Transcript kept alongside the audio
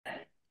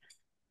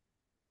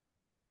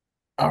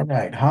All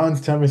right,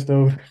 Hans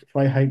Themistode,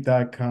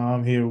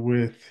 FightHype.com here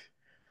with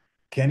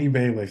Kenny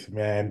Bayless,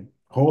 man.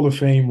 Hall of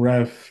Fame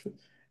ref.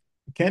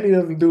 Kenny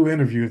doesn't do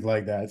interviews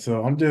like that,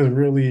 so I'm just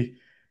really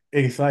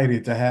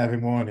excited to have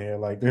him on here.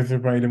 Like this is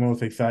probably the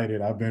most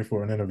excited I've been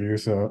for an interview.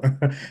 So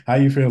how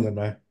you feeling,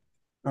 man?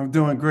 I'm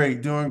doing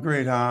great,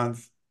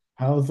 Hans.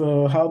 How's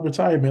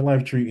retirement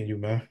life treating you,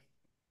 man?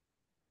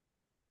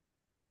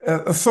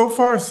 So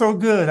far, so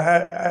good.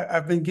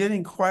 I've been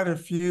getting quite a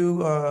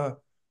few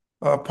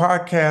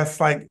podcasts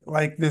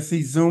like this,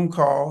 these Zoom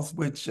calls,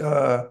 which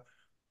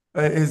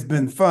has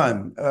been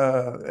fun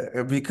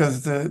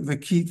because the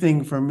key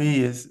thing for me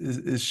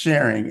is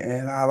sharing,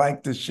 and I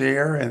like to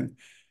share, and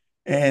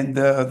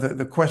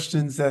the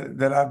questions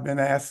that I've been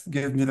asked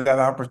give me that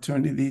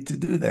opportunity to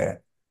do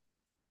that.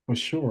 For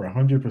sure,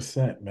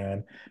 100%,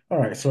 man. All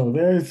right, so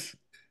there's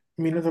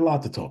a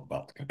lot to talk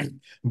about,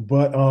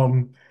 but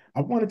I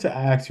wanted to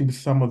ask you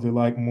some of the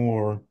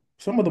more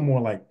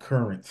like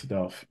current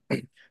stuff,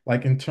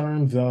 like in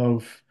terms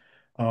of,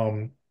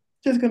 um,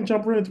 just gonna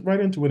jump right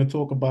into it and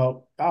talk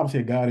about obviously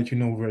a guy that you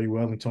know very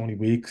well, in Tony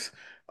Weeks.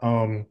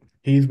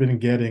 He's been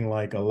getting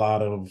like a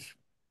lot of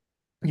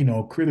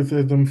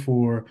criticism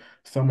for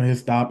some of his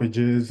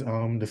stoppages.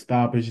 The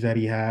stoppage that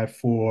he had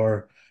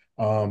for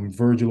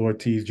Virgil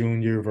Ortiz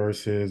Jr.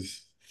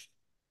 versus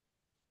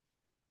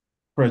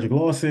Frederick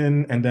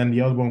Lawson, and then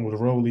the other one was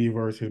Rolly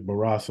versus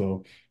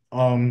Barrasso.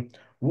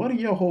 What are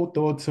your whole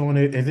thoughts on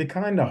it? Is it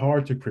kind of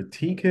hard to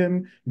critique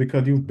him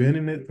because you've been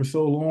in it for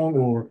so long,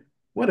 or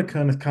what are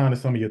kind of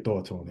some of your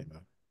thoughts on it,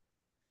 man?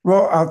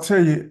 Well, I'll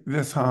tell you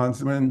this,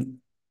 Hans, when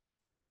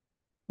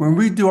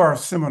we do our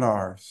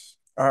seminars,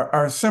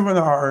 our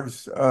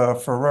seminars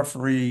for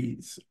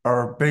referees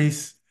are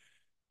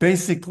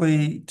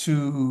basically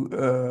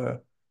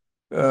to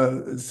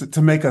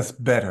make us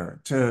better,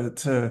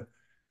 to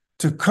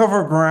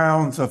cover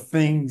grounds of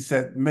things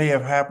that may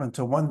have happened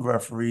to one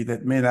referee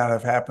that may not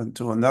have happened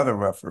to another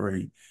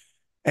referee.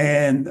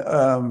 And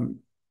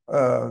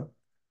uh,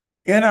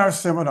 in our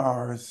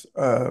seminars,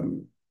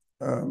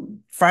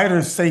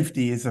 fighter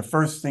safety is the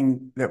first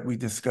thing that we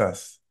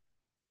discuss.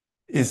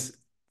 Is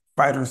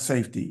fighter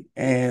safety.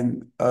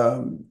 And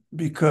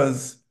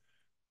because,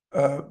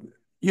 uh,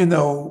 you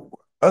know,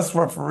 us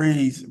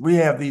referees, we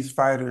have these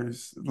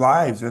fighters'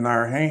 lives in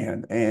our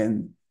hand.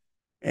 And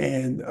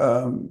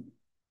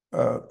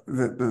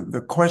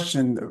the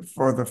question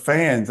for the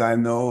fans, I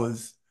know,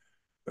 is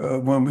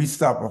when we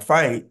stop a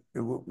fight,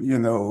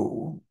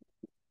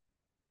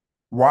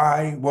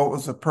 why, what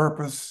was the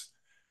purpose?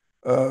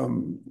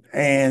 And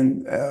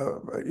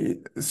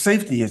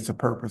safety is the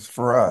purpose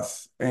for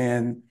us.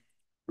 And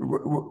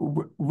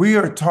we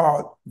are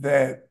taught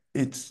that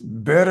it's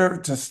better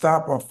to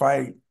stop a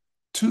fight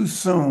too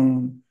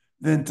soon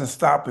than to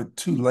stop it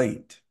too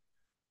late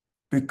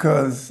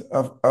because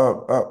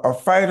a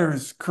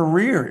fighter's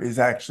career is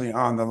actually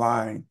on the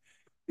line.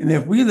 And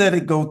if we let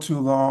it go too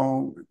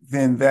long,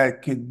 then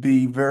that could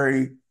be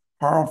very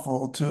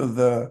harmful to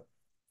the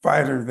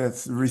fighter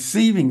that's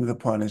receiving the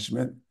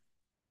punishment.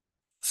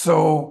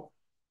 So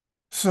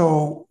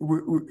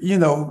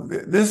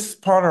this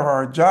part of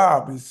our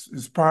job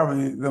is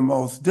probably the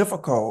most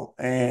difficult,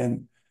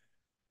 and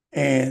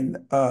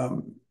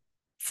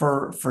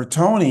for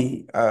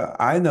Tony,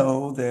 I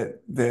know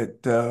that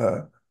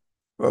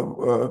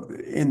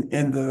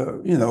in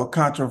the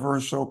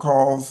controversial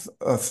calls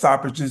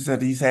stoppages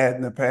that he's had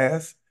in the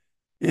past,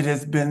 it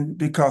has been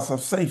because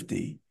of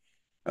safety.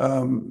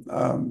 Um,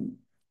 um,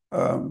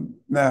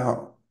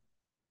 Now,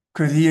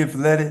 could he have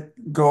let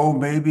it go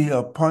maybe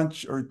a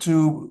punch or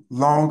two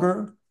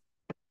longer?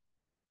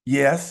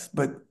 Yes,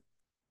 but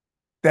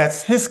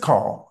that's his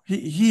call.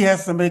 He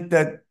has to make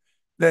that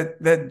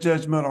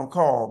judgmental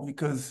call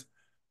because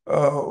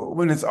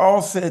when it's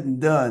all said and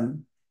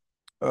done,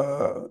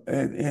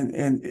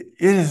 and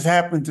it has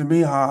happened to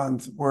me,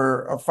 Hans,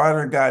 where a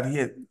fighter got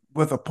hit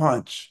with a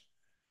punch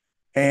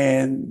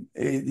and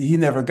he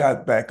never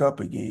got back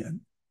up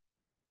again.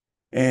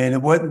 And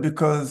it wasn't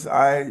because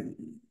I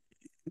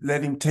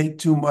let him take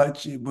too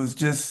much. It was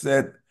just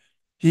that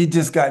he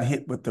just got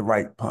hit with the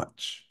right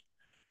punch.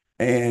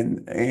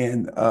 And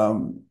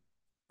uh,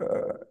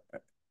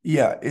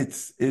 yeah,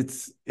 it's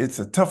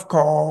a tough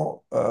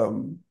call. Uh,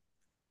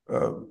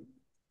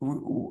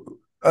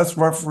 Us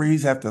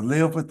referees have to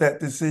live with that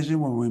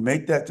decision when we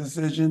make that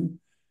decision.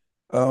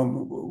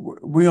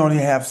 We only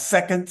have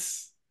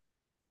seconds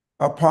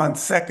upon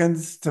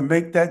seconds to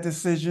make that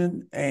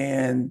decision,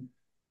 and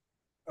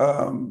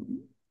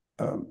um,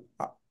 um,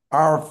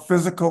 our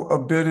physical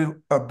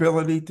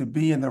ability to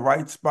be in the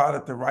right spot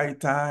at the right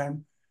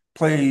time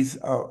plays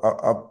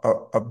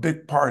a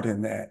big part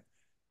in that.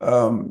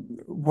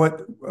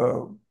 What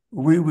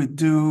we would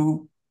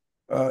do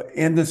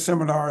in the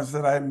seminars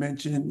that I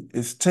mentioned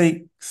is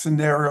take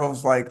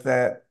scenarios like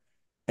that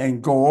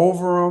and go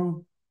over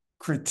them,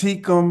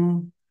 critique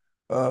them,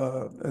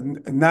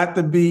 not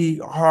to be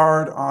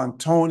hard on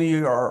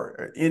Tony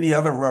or any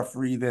other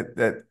referee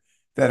that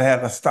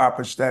had a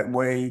stoppage that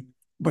way,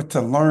 but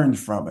to learn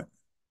from it.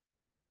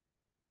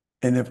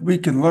 And if we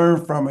can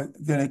learn from it,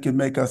 then it can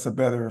make us a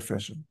better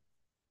official.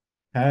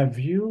 Have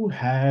you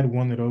had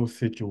one of those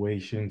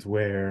situations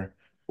where,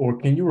 or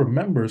can you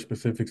remember a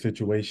specific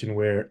situation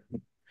where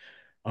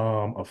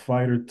a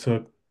fighter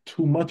took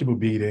too much of a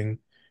beating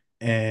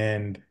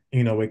and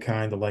it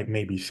kind of like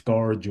maybe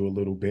scarred you a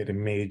little bit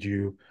and made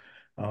you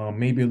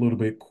maybe a little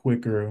bit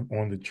quicker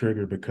on the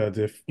trigger because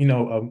if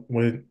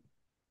when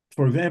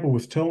for example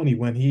with Tony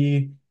when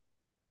he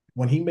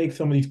makes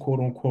some of these quote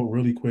unquote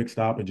really quick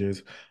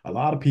stoppages, a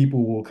lot of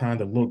people will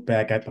kind of look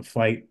back at the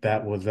fight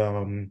that was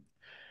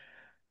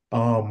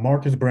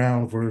Marcus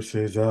Brown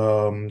versus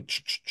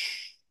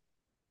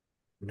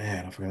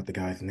man, I forgot the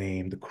guy's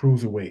name, the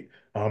cruiserweight.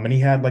 And he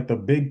had like the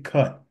big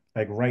cut,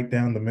 like right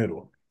down the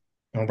middle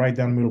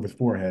of his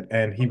forehead,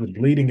 and he was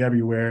bleeding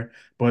everywhere.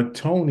 But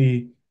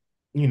Tony,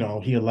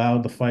 he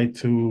allowed the fight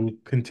to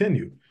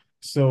continue.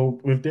 So,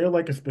 if there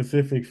like a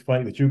specific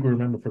fight that you can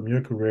remember from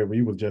your career where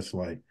you was just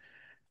like,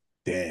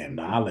 damn,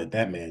 nah, I let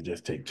that man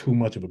just take too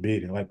much of a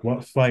beating. Like,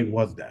 what fight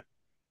was that?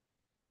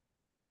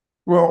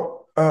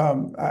 Well,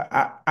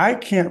 I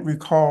can't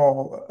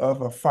recall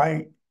of a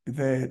fight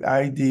that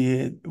I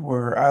did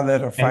where I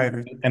let a And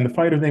fighter. and the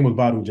fighter's name was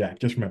Badu Jack.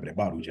 Just remember that,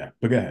 Badu Jack.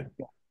 But go ahead.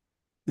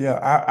 Yeah,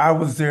 I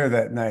was there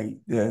that night,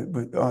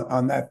 with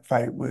on that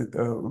fight with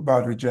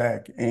Badr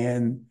Jack,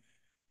 and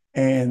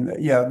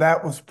yeah,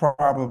 that was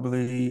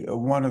probably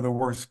one of the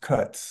worst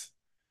cuts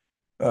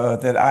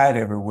that I'd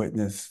ever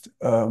witnessed.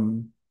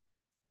 The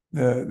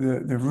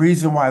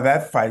reason why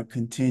that fight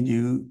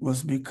continued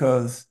was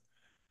because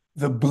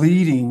the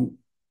bleeding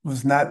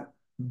was not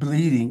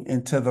bleeding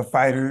into the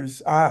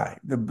fighter's eye.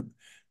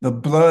 The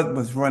blood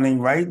was running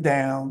right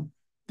down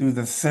through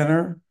the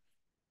center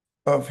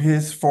of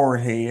his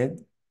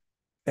forehead.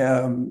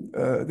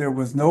 There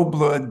was no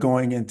blood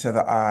going into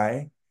the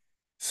eye.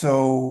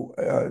 So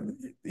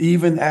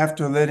even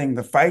after letting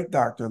the fight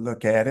doctor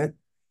look at it,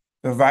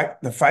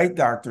 the fight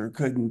doctor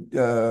couldn't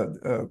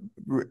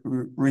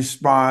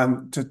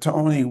respond to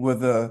Tony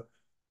with uh,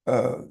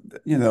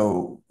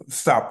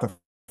 stop the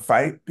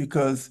fight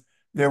because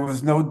there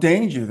was no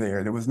danger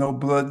there. There was no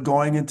blood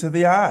going into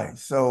the eye.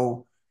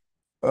 So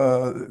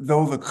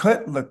though the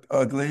cut looked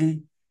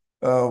ugly,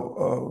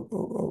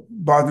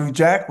 Badu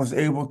Jack was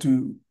able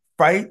to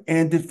fight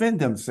and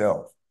defend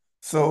himself.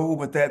 So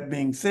with that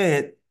being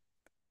said,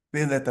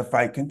 they let the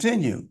fight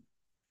continue.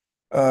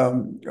 Us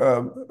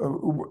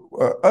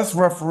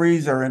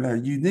referees are in a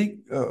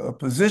unique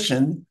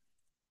position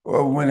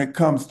when it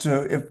comes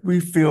to if we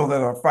feel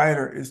that a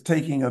fighter is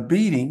taking a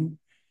beating,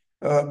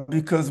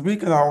 because we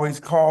can always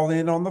call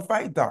in on the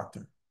fight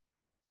doctor.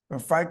 A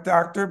fight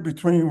doctor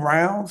between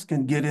rounds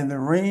can get in the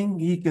ring.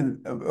 He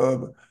can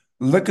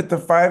look at the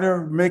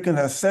fighter, make an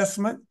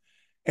assessment,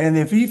 and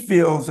if he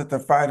feels that the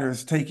fighter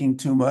is taking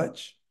too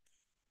much,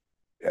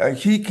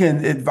 he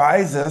can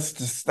advise us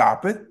to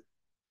stop it.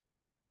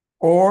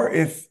 Or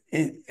if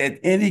at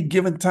any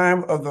given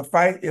time of the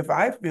fight, if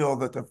I feel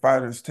that the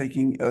fighter is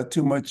taking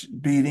too much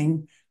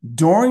beating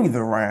during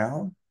the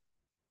round,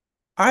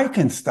 I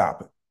can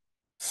stop it.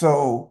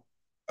 So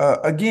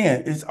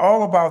again, it's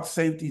all about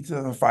safety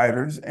to the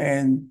fighters,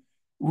 and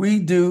we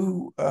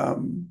do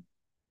the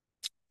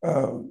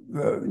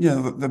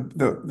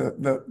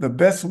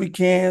best we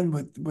can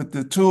with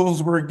the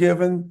tools we're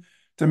given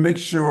to make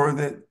sure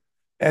that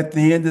at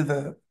the end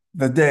of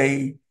the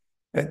day,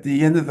 at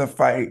the end of the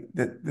fight,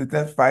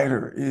 that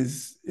fighter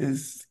is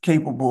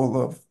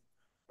capable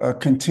of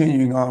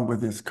continuing on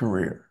with his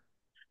career.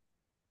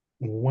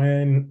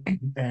 When,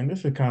 and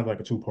this is kind of like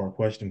a two-part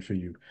question for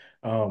you,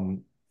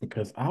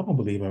 because I don't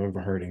believe I've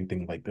ever heard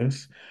anything like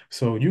this.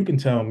 So you can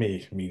tell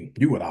me, I mean,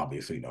 you would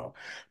obviously know,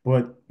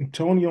 but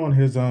Tony on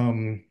his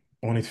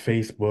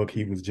Facebook,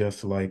 he was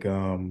just like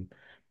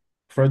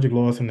Frederick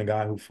Lawson, the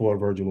guy who fought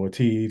Virgil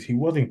Ortiz, he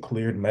wasn't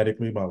cleared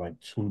medically by like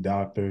two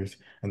doctors,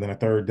 and then a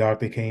third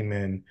doctor came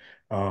in,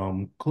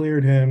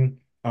 cleared him.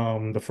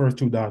 The first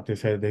two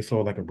doctors said they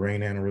saw like a brain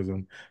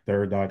aneurysm.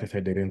 Third doctor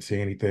said they didn't see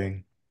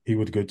anything. He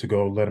was good to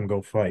go. Let him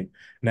go fight.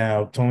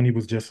 Now, Tony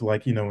was just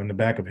like, in the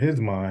back of his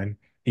mind,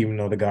 even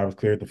though the guy was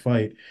cleared to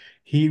fight,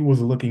 he was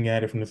looking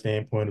at it from the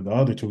standpoint of the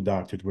other two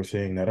doctors were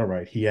saying that, all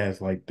right, he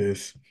has like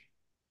this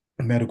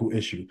medical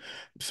issue.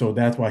 So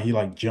that's why he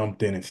like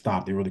jumped in and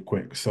stopped it really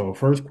quick. So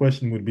first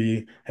question would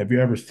be, have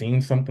you ever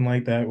seen something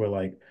like that where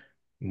like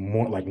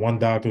more like one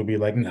doctor would be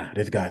like, nah,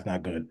 this guy's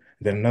not good.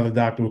 Then another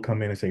doctor would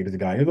come in and say this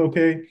guy is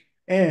okay.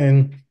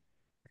 And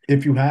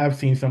if you have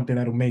seen something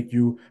that'll make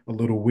you a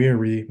little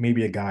weary,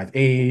 maybe a guy's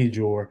age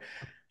or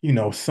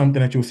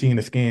something that you'll see in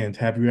the scans,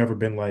 have you ever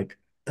been like,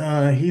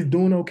 he's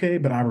doing okay,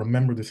 but I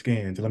remember the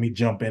scans. Let me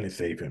jump in and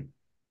save him.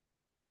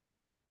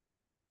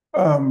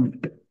 Um,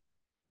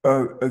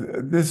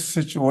 this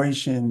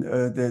situation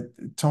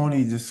that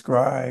Tony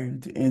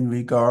described in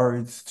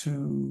regards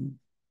to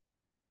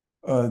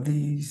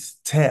these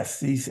tests,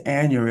 these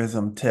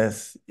aneurysm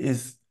tests,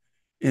 is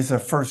a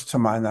first to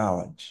my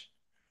knowledge.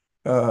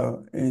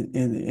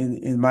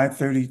 In my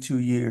 32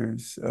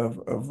 years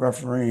of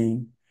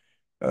refereeing,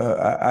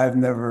 I've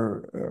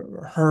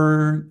never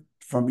heard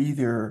from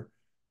either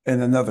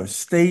in another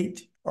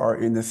state or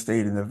in the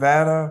state of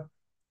Nevada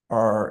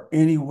or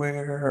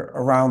anywhere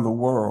around the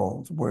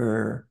world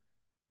where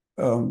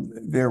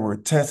there were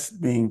tests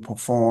being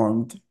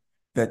performed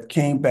that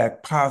came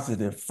back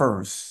positive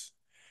first,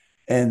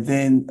 and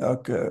then a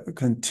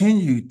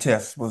continued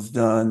test was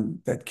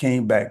done that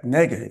came back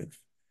negative,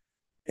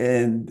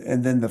 and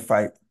then the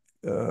fight,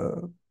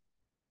 uh,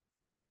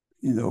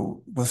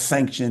 was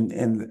sanctioned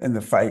and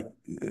the fight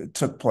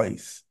took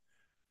place.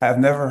 I've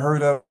never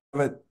heard of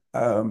it.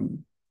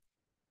 Um,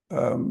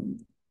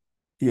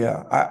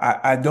 yeah,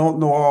 I don't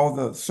know all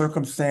the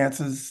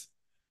circumstances.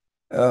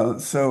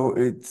 So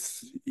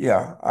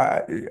yeah,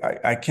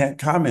 I can't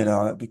comment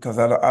on it because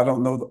I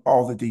don't know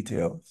all the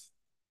details.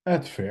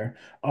 That's fair.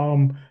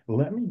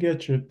 Let me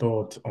get your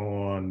thoughts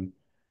on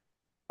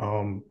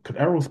because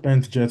Errol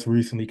Spence just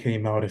recently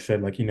came out and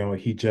said like,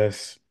 he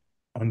just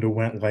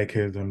underwent like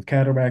his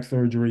cataract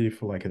surgery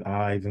for like his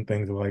eyes and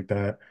things like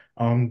that.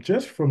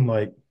 Just from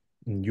like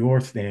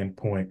your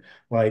standpoint,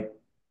 like,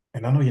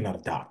 and I know you're not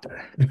a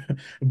doctor,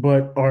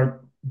 but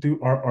are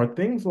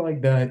things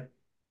like that,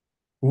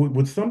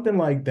 would something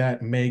like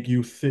that make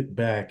you sit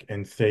back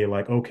and say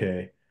like,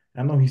 okay,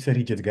 I know he said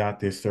he just got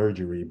this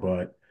surgery,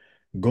 but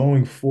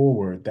going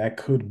forward, that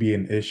could be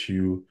an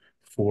issue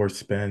for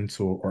Spence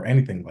or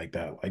anything like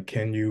that. Like,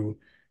 can you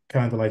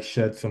kind of like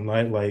shed some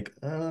light? Like,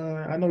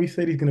 I know he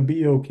said he's gonna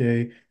be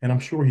okay, and I'm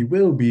sure he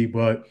will be,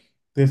 but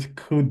this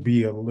could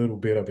be a little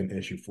bit of an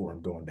issue for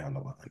him going down the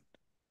line.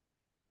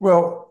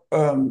 Well,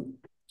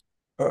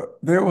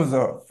 there was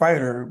a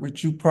fighter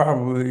which you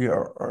probably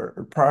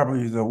are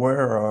probably is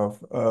aware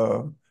of,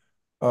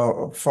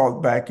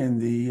 fought back in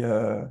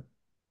the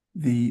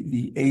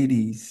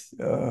 80s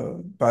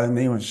by the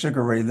name of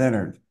Sugar Ray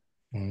Leonard.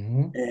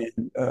 Hmm.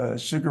 And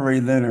Sugar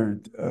Ray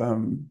Leonard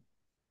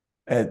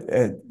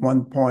at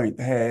one point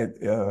had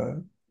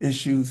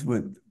issues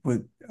with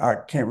I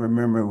can't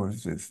remember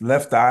was his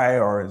left eye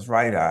or his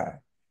right eye,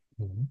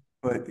 Hmm.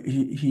 but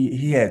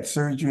he had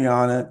surgery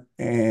on it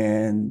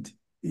and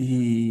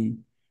he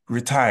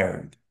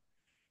retired.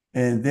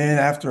 And then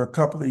after a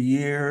couple of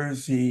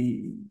years,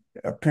 he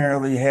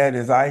apparently had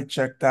his eye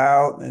checked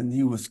out and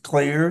he was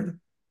cleared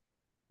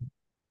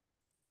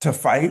to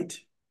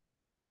fight.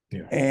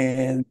 Yeah.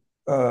 And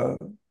uh,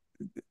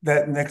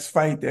 that next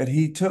fight that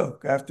he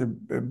took after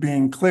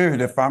being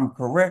cleared, if I'm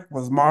correct,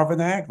 was Marvin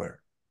Hagler.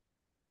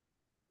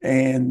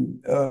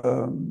 And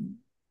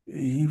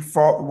he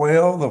fought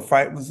well. The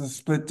fight was a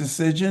split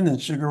decision,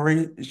 and Sugar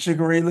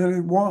Ray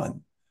Leonard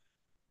won.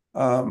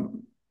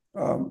 Um,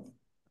 um,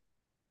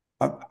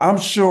 I'm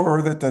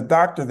sure that the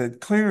doctor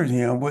that cleared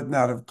him would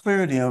not have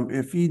cleared him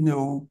if he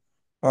knew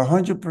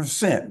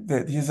 100%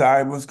 that his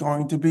eye was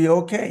going to be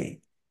okay.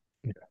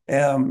 Yeah.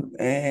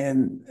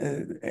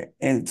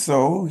 And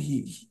so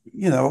he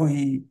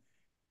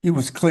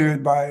was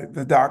cleared by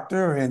the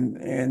doctor,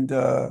 and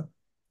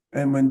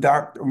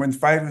when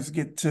fighters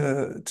get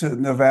to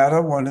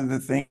Nevada, one of the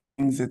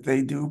things that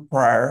they do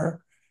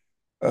prior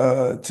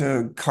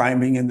to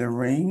climbing in the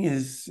ring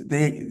is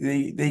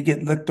they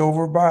get looked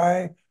over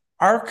by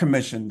our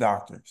commissioned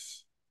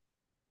doctors.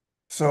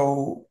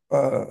 So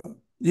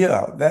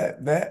yeah,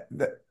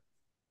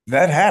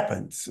 that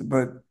happens.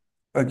 But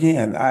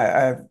again,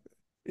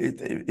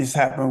 it's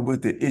happened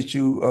with the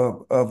issue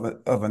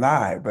of an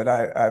eye, but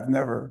I've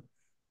never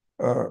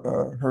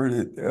heard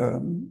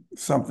it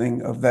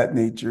something of that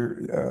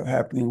nature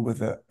happening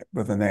with an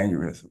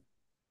aneurysm.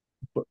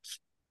 But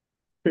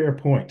fair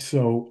point.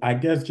 So I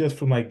guess just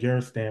from like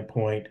your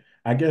standpoint,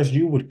 I guess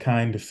you would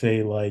kind of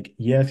say like,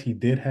 yes, he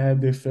did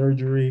have this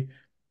surgery.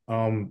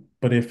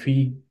 But if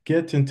he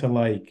gets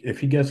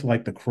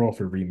like the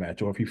Crawford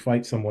rematch or if he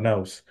fights someone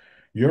else,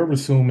 you're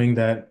assuming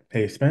that,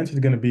 hey, Spence is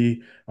gonna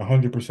be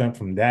 100%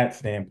 from that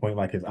standpoint,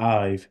 like his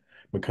eyes,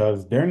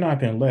 because they're not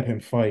gonna let him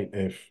fight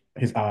if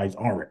his eyes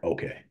aren't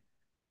okay.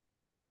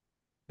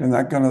 They're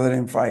not going to let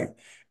him fight.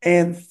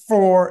 And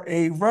for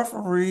a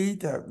referee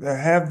to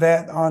have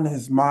that on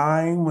his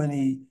mind when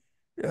he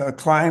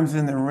climbs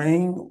in the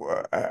ring,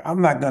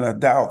 I'm not going to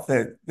doubt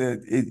that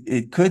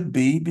it could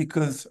be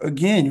because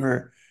again,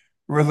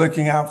 we're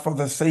looking out for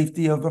the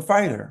safety of the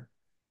fighter.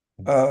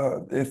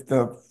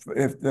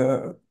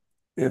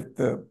 If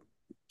the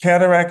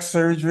cataract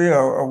surgery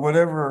or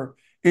whatever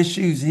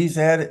issues he's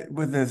had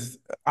with his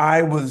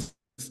eye was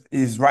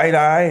his right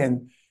eye,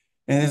 and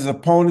his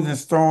opponent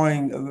is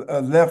throwing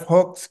left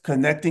hooks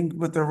connecting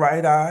with the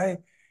right eye,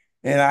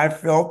 and I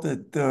felt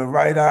that the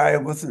right eye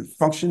wasn't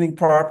functioning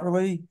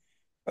properly,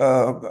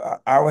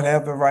 I would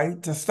have the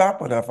right to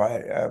stop it if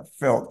I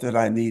felt that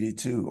I needed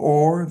to,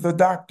 or the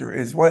doctor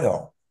as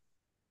well.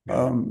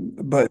 Yeah,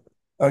 But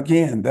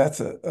again, that's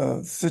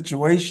a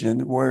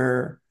situation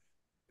where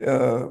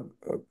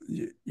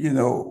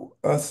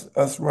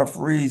us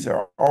referees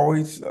are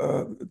always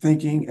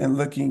thinking and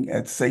looking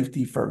at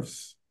safety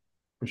first.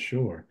 for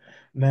sure.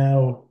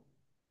 Now,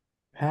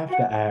 have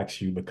to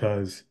ask you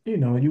because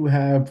you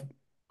have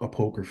a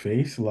poker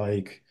face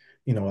like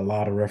a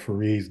lot of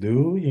referees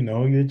do.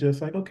 You're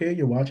just like, okay,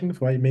 you're watching the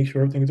fight, make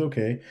sure everything's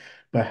okay.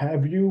 But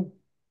have you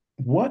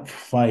what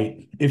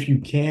fight, if you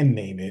can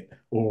name it,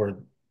 or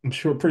I'm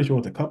sure, pretty sure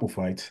it's a couple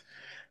fights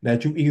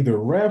that you either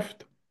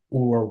refed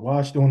or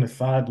watched on the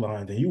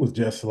sidelines and you was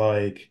just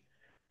like,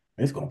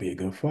 it's gonna be a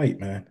good fight,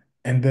 man.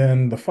 And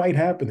then the fight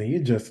happened, and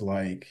you're just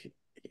like,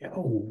 yo,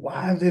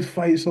 why is this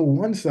fight so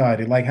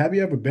one-sided? Like, have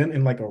you ever been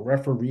in like a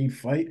referee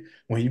fight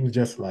when you was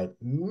just like,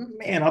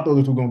 man, I thought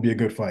this was gonna be a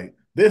good fight.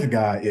 This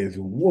guy is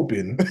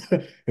whooping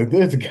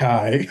this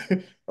guy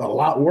a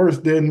lot worse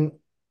than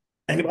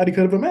anybody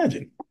could have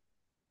imagined.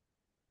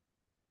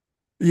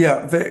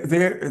 Yeah,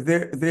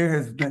 there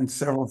has been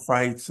several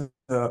fights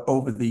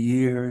over the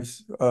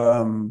years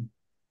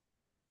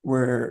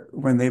where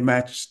when they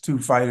match two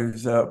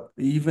fighters up,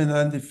 even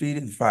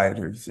undefeated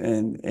fighters,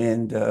 and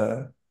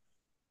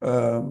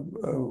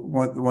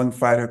one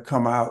fighter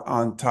come out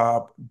on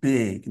top,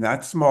 big,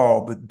 not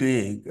small, but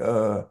big.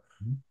 A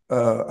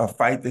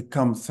fight that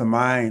comes to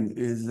mind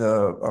is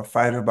a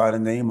fighter by the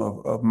name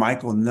of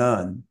Michael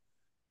Nunn.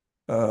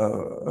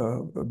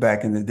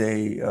 Back in the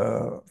day,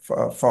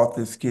 fought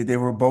this kid. They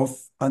were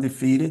both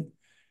undefeated,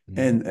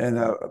 Mhm.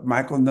 and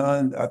Michael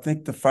Nunn, I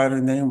think the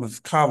fighter name was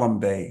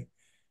Bay,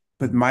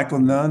 but Mhm. Michael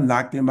Nunn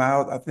knocked him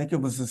out. I think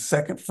it was the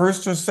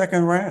first or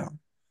second round,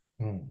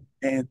 Mhm.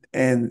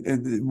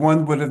 and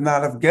one would have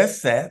not have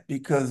guessed that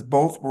because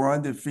both were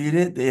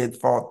undefeated. They had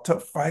fought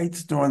tough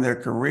fights during their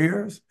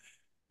careers,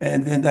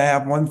 and then to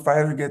have one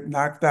fighter get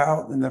knocked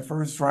out in the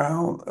first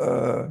round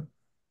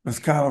was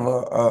kind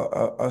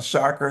of a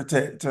shocker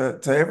to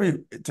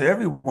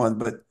everyone.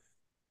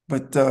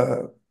 But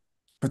uh,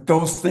 but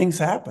those things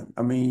happen.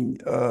 I mean,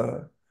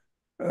 uh,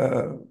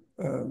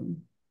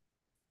 um,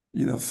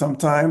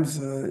 sometimes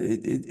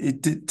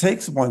it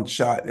takes one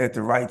shot at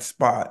the right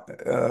spot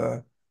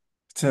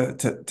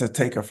to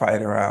take a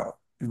fighter out.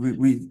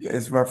 We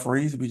as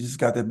referees, we just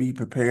got to be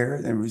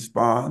prepared and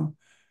respond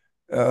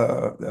in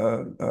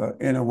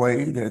a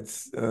way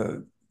that's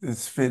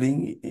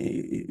fitting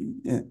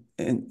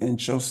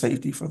and show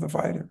safety for the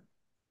fighter.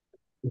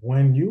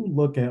 When you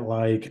look at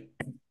like,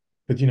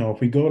 because if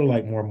we go to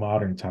like more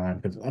modern time,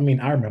 because I mean,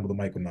 I remember the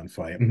Michael Nunn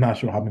fight. I'm not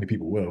sure how many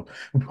people will,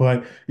 but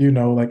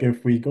like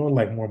if we go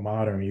like more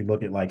modern, you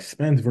look at like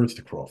Spence versus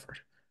Crawford,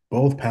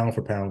 both pound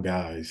for pound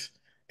guys,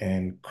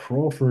 and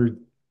Crawford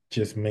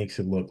just makes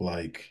it look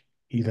like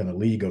he's in a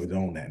league of his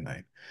own that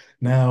night.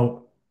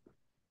 Now,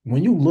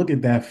 when you look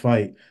at that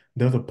fight,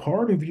 does a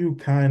part of you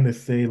kind of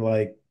say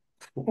like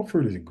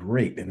Crawford is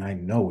great, and I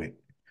know it,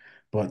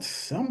 but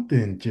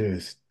something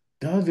just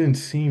doesn't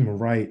seem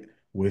right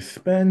with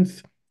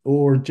Spence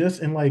or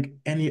just in like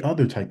any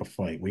other type of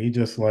fight where you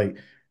just like,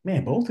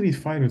 man, both of these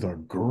fighters are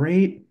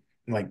great,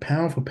 like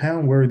pound for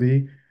pound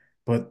worthy,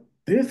 but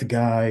this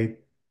guy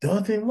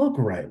doesn't look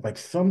right. Like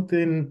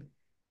something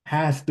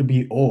has to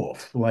be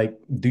off. Like,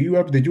 did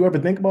you ever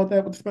think about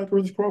that with the Spence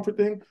versus Crawford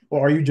thing?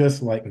 Or are you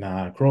just like,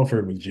 nah,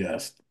 Crawford was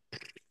just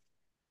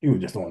he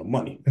was just on the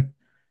money.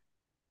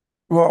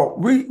 Well,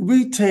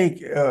 we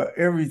take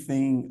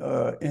everything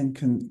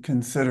in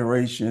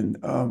consideration.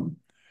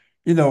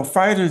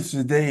 Fighters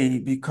today,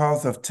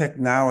 because of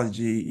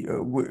technology,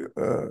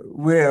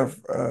 we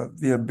have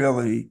the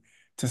ability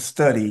to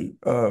study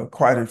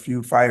quite a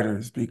few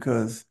fighters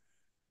because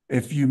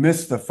if you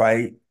missed the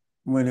fight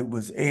when it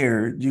was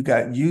aired, you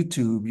got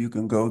YouTube you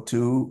can go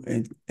to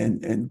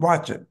and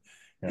watch it.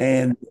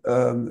 Yeah.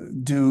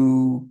 And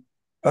do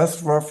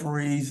us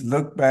referees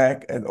look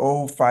back at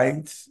old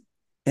fights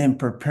in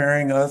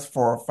preparing us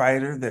for a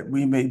fighter that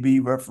we may be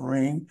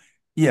refereeing?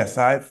 Yes,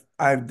 I've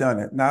done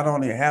it. Not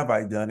only have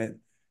I done it,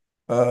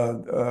 uh,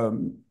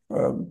 um,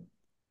 um,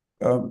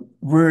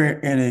 we're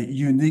in a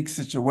unique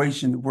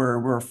situation where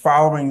we're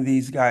following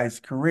these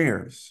guys'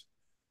 careers.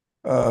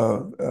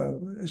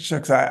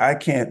 Shucks, I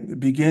can't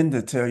begin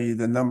to tell you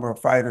the number of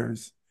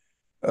fighters,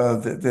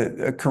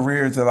 the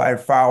careers that I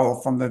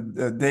followed from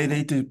the day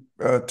they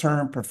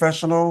turned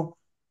professional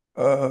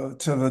to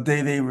the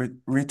day they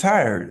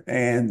retired.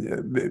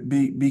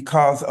 And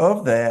because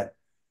of that,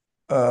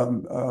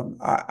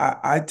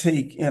 I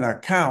take in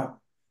account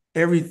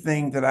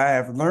everything that I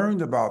have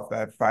learned about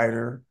that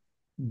fighter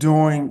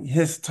during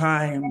his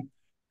time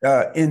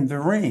in the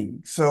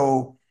ring.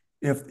 So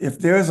if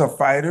there's a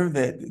fighter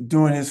that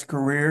during his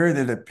career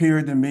that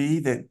appeared to me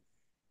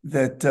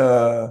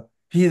that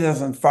he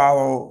doesn't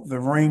follow the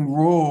ring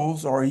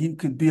rules or he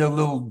could be a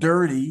little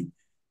dirty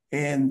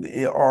and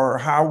or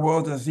how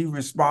well does he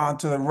respond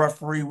to the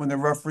referee when the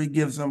referee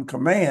gives him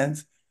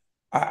commands,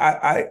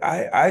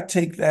 I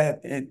take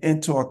that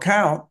into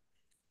account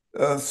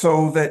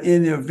so that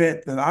in the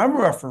event that I'm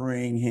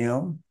refereeing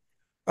him,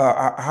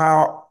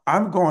 how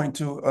I'm going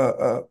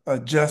to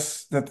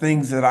adjust the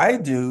things that I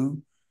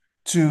do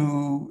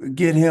to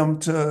get him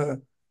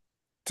to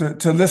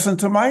listen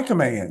to my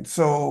command.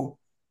 So,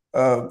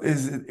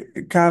 is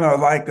it kind of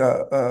like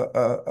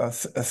a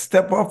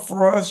step up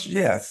for us?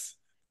 Yes,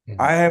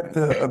 I Mhm. have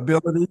the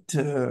ability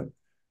to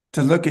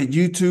look at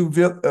YouTube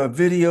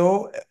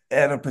video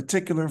at a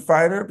particular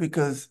fighter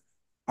because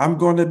I'm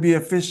going to be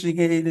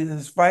officiating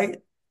his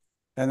fight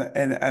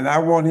and I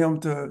want him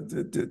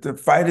to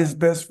fight his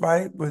best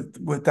fight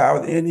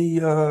without any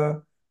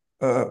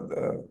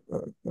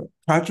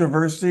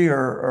controversy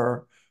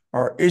or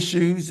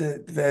issues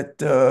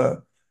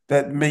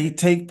that may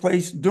take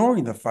place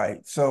during the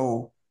fight.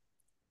 So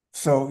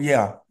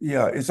yeah,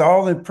 it's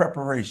all in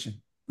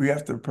preparation. We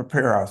have to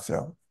prepare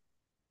ourselves.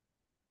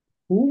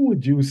 Who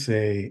would you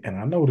say, and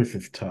I know this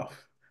is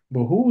tough,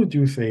 but who would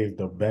you say is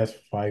the best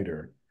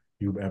fighter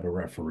you've ever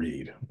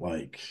refereed?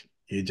 Like,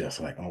 you're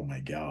just like, oh my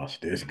gosh,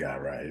 this guy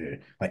right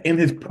here. Like in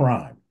his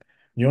prime.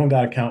 You don't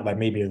gotta count like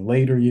maybe his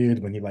later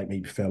years when he like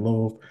maybe fell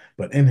off,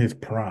 but in his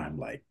prime,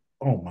 like,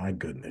 oh my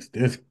goodness,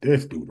 this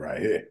dude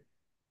right here.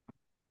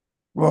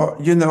 Well,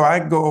 I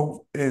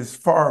go as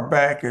far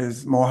back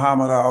as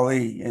Muhammad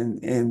Ali,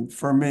 and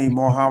for me,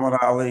 Muhammad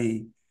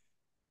Ali,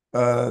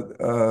 uh,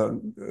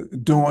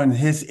 during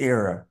his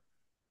era,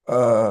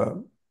 uh,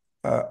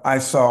 I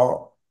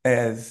saw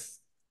as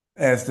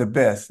the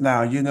best.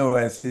 Now,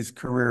 as his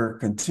career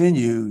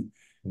continued,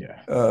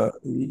 Yeah.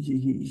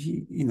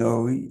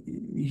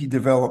 he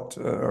developed,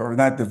 or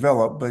not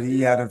developed, but he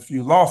had a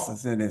few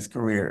losses in his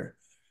career.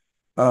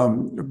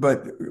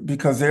 But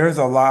because there's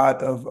a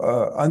lot of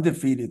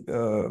undefeated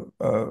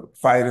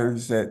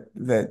fighters that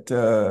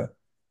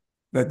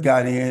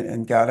got in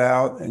and got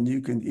out, and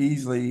you can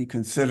easily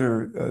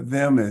consider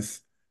them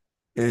as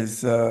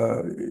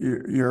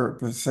you're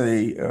per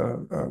se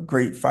a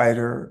great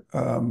fighter.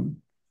 Um,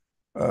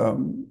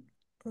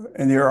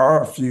 and there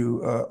are a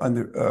few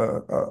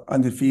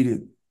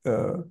undefeated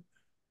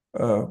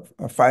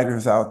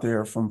fighters out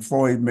there, from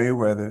Floyd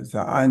Mayweather to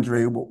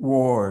Andre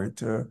Ward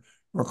to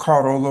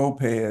Ricardo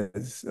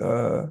Lopez,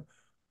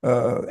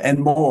 and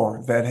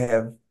more, that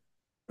have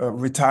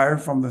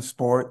retired from the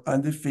sport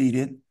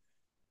undefeated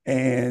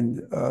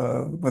and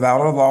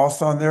without a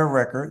loss on their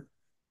record.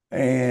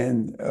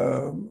 And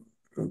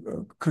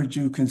could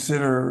you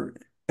consider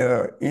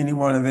any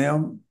one of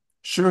them?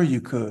 Sure,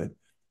 you could.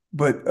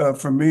 But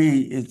for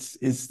me,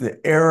 it's the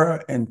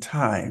era and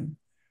time,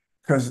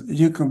 because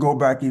you can go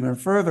back even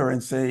further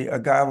and say a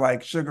guy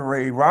like Sugar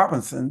Ray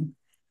Robinson,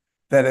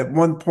 that at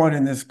one point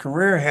in his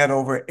career had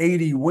over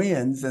 80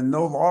 wins and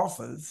no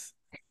losses,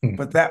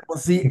 but that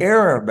was the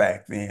era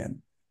back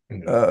then.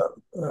 Yeah. Uh,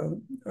 uh,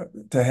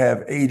 to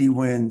have 80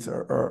 wins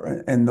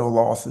and no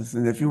losses.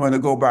 And if you want to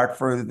go back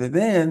further than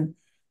then,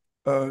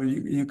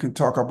 you can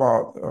talk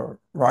about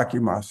Rocky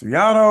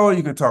Marciano,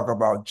 you can talk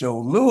about Joe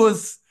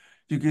Louis,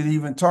 you could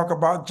even talk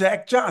about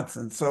Jack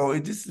Johnson. So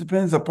it just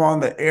depends upon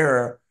the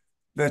era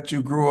that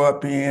you grew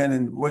up in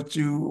and what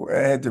you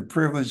had the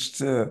privilege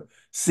to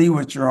see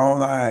with your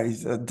own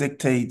eyes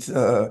dictates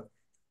who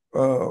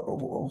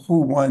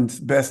one's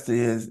best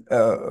is.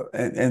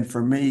 And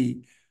for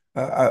me,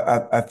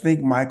 I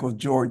think Michael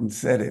Jordan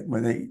said it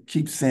when they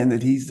keep saying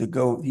that he's the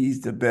GOAT,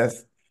 he's the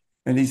best.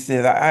 And he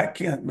said, I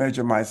can't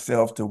measure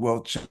myself to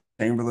Wilt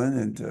Chamberlain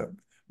and to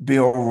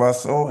Bill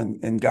Russell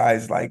and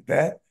guys like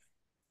that,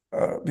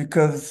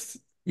 because,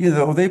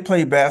 they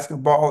played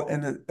basketball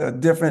in a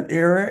different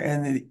era,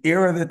 and the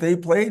era that they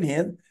played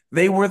in,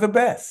 they were the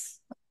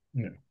best.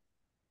 Yeah.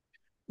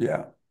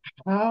 Yeah.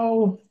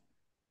 How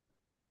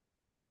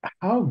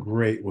how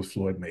great was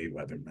Floyd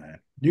Mayweather, man?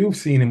 You've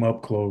seen him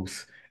up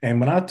close. And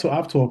when I've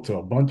talked to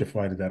a bunch of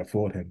fighters that have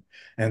fought him,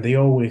 and they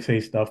always say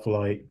stuff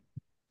like,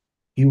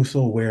 he was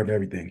so aware of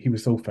everything. He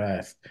was so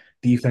fast.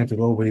 Defense was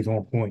always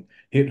on point,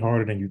 hit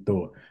harder than you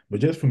thought.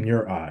 But just from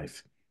your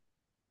eyes,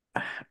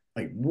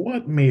 like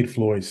what made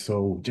Floyd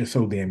so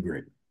damn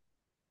great?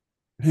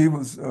 He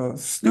was a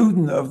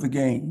student of the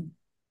game.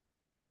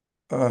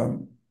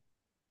 Um,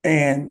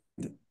 and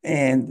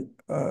and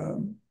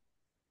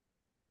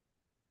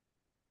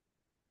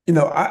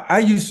I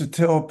used to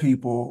tell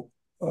people,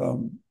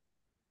 um,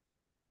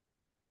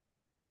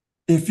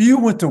 if you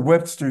went to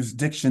Webster's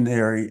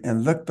dictionary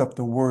and looked up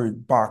the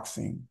word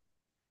boxing,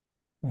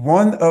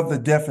 one of the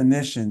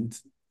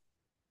definitions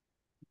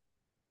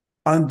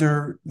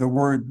under the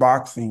word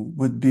boxing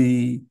would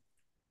be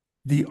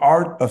the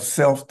art of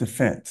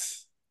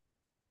self-defense.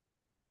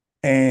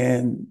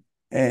 And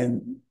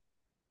and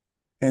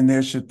and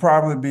there should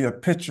probably be a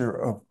picture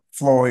of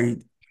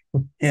Floyd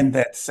in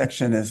that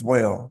section as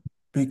well,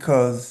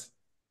 because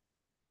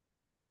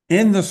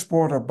in the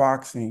sport of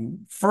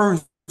boxing,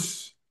 first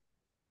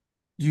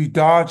you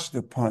dodge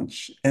the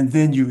punch and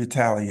then you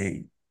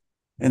retaliate.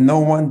 And no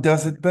one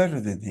does it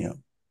better than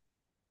him.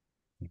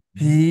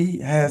 He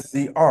has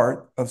the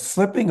art of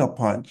slipping a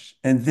punch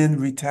and then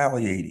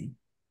retaliating.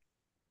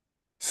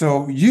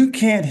 So you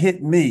can't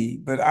hit me,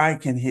 but I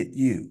can hit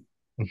you.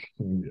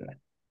 Yeah.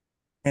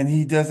 And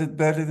he does it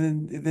better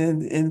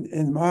than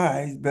in my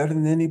eyes, better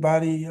than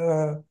anybody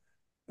in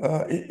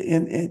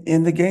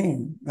the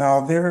game.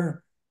 Now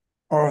there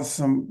are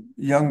some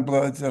young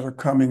bloods that are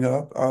coming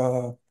up.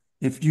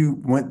 If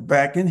you went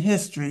back in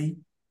history,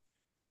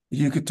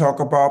 you could talk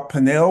about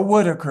Pernell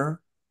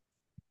Whitaker,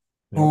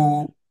 Yep.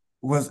 who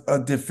was a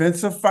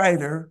defensive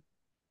fighter,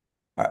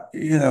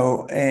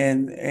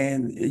 and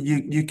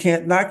you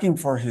can't knock him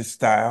for his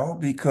style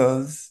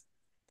because,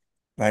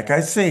 like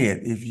I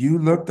said, if you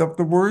looked up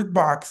the word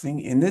boxing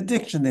in the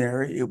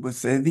dictionary, it would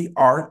say the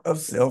art of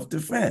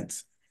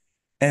self-defense.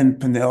 And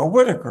Pernell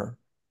Whitaker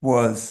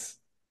was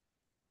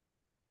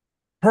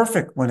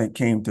perfect when it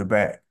came to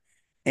back.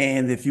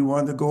 And if you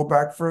wanted to go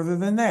back further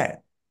than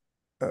that,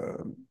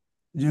 um,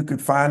 you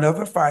could find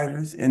other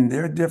fighters in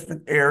their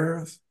different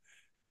eras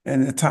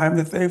and the time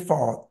that they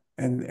fought,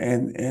 and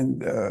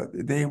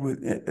they would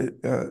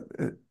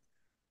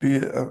be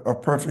a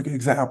perfect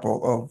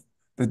example of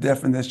the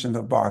definition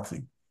of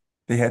boxing.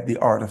 They had the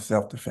art of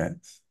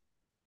self-defense.